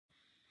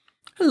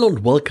Hello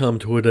and welcome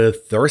to the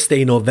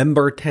Thursday,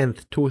 November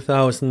 10th,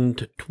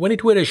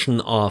 2022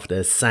 edition of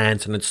the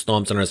Sands and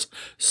Storm Center's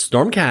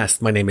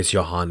Stormcast. My name is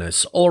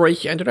Johannes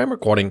Ulrich and today I'm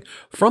recording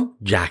from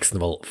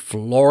Jacksonville,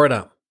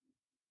 Florida.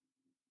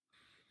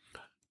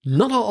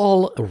 Not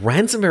all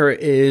ransomware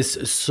is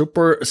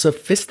super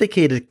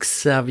sophisticated.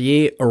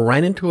 Xavier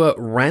ran into a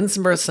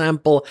ransomware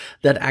sample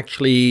that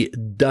actually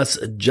does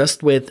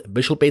just with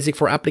Visual Basic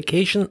for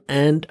Application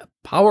and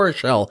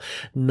PowerShell.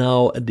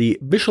 Now, the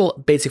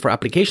Visual Basic for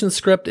Application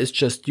script is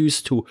just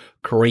used to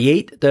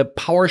create the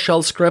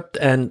PowerShell script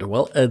and,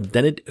 well,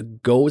 then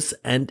it goes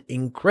and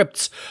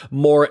encrypts.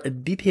 More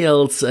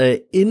details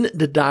in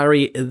the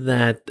diary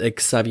that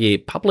Xavier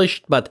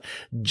published, but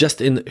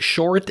just in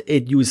short,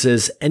 it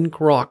uses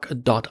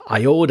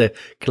ngrok.io, the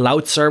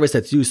cloud service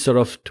that's used sort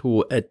of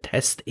to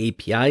test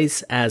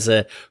APIs as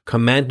a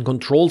command and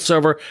control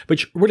server,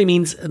 which really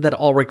means that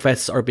all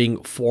requests are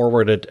being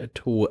forwarded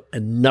to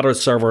another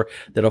server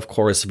that of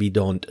course we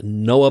don't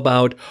know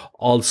about.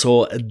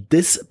 Also,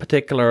 this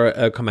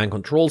particular command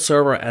control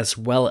server, as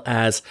well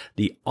as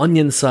the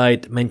onion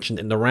site mentioned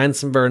in the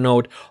ransomware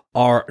note,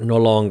 are no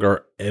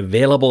longer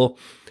available.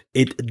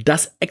 It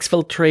does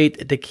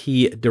exfiltrate the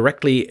key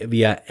directly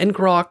via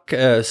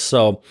ngrok,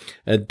 so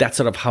that's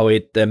sort of how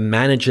it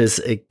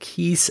manages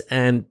keys,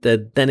 and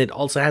then it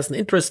also has an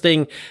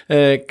interesting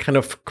kind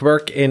of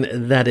quirk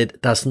in that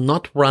it does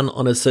not run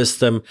on a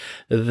system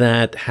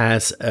that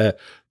has a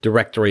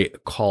directory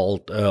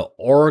called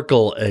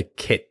Oracle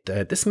Kit.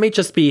 This may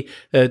just be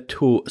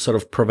to sort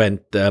of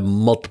prevent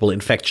multiple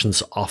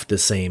infections of the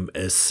same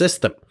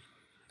system.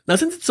 Now,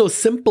 since it's so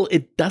simple,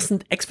 it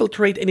doesn't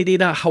exfiltrate any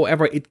data.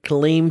 However, it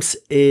claims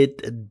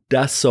it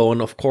does so.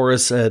 And of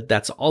course,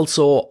 that's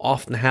also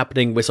often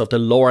happening with the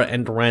lower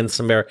end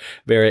ransomware,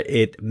 where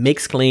it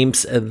makes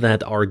claims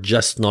that are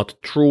just not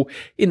true.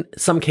 In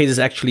some cases,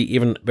 actually,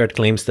 even where it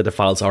claims that the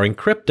files are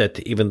encrypted,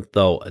 even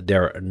though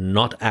they're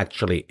not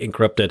actually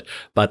encrypted,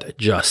 but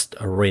just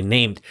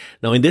renamed.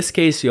 Now, in this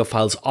case, your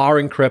files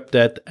are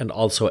encrypted, and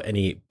also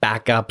any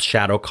backups,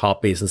 shadow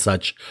copies, and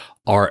such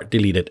are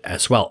deleted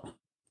as well.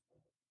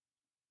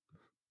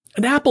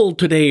 And Apple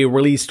today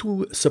released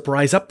two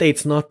surprise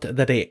updates, not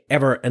that they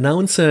ever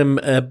announce them,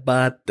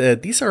 but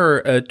these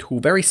are two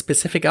very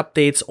specific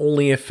updates,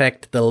 only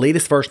affect the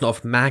latest version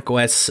of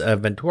macOS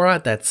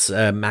Ventura, that's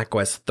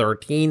macOS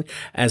 13,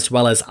 as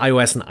well as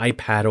iOS and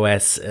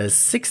ipados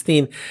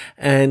 16.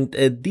 And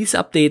these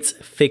updates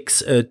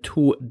fix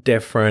two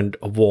different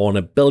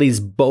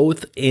vulnerabilities,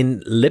 both in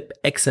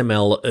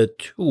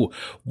libxml2.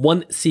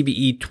 One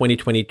CVE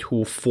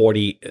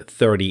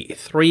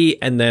 2022-4033,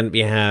 and then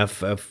we have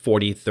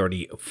 4034.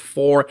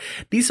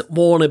 These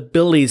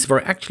vulnerabilities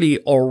were actually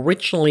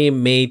originally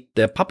made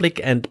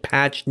public and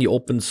patched in the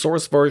open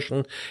source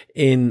version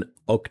in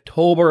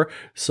October.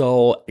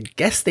 So I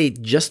guess they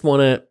just want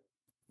to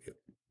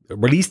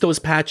release those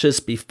patches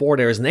before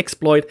there's an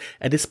exploit.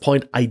 At this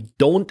point, I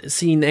don't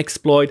see an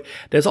exploit.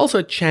 There's also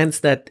a chance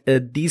that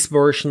these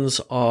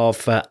versions of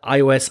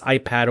iOS,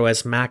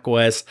 ipados,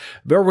 macOS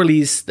were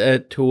released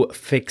to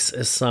fix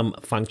some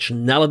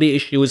functionality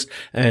issues.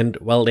 And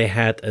well, they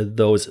had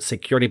those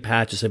security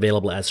patches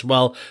available as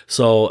well.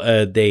 So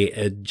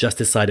they just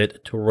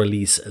decided to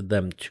release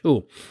them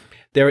too.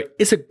 There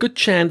is a good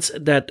chance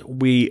that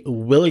we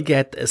will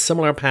get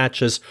similar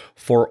patches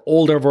for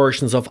older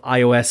versions of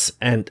iOS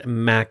and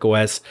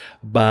macOS,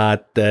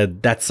 but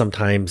that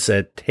sometimes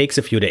takes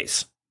a few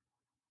days.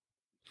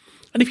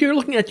 And if you're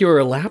looking at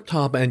your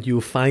laptop and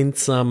you find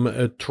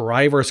some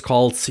drivers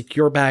called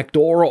Secure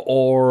Backdoor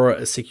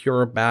or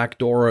Secure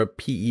Backdoor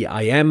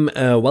PEIM,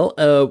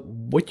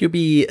 would you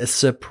be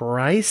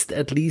surprised?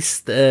 At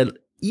least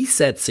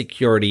ESET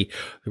security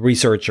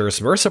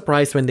researchers were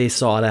surprised when they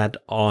saw that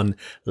on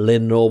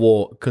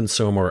Lenovo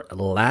consumer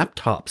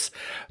laptops.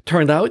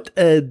 Turned out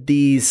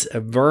these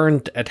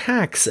weren't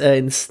attacks.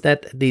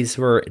 Instead, these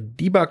were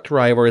debug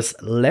drivers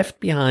left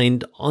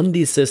behind on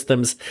these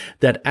systems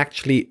that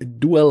actually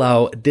do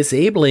allow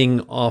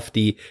disabling of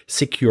the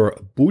secure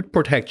boot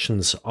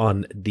protections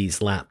on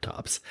these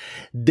laptops.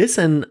 This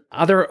and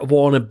other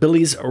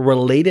vulnerabilities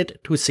related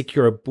to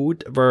secure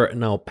boot were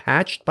now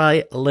patched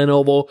by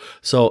Lenovo,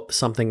 so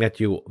something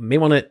that you may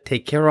want to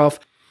take care of.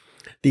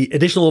 The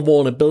additional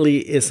vulnerability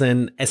is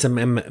an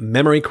SMM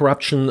memory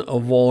corruption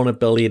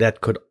vulnerability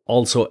that could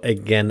also,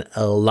 again,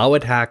 allow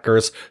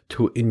attackers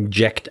to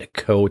inject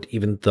code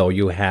even though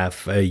you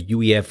have a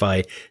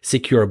UEFI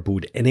secure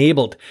boot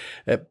enabled.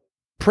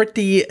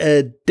 Pretty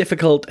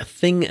difficult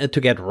thing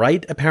to get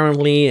right,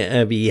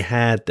 apparently. We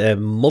had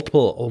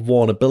multiple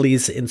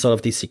vulnerabilities in sort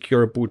of the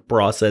secure boot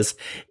process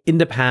in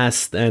the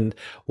past, and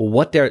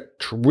what they're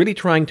really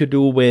trying to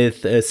do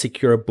with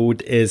secure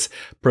boot is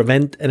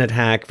prevent an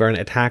attack where an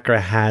attacker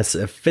has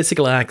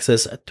physical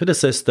access to the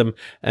system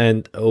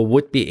and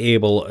would be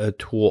able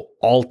to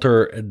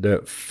alter the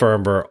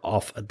firmware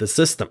of the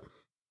system.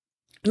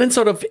 And then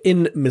sort of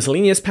in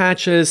miscellaneous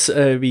patches,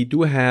 we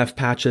do have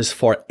patches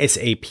for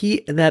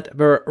SAP that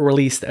were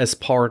released as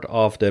part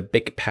of the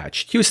Big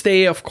Patch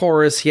Tuesday, of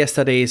course.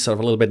 Yesterday, sort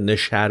of a little bit in the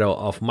shadow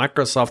of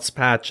Microsoft's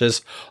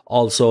patches.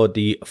 Also,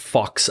 the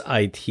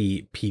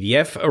FoxIT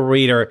PDF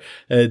reader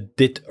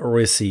did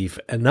receive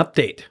an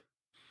update.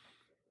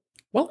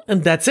 Well,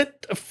 and that's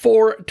it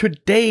for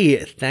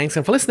today. Thanks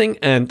again for listening,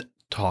 and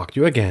talk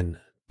to you again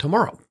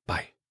tomorrow.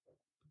 Bye.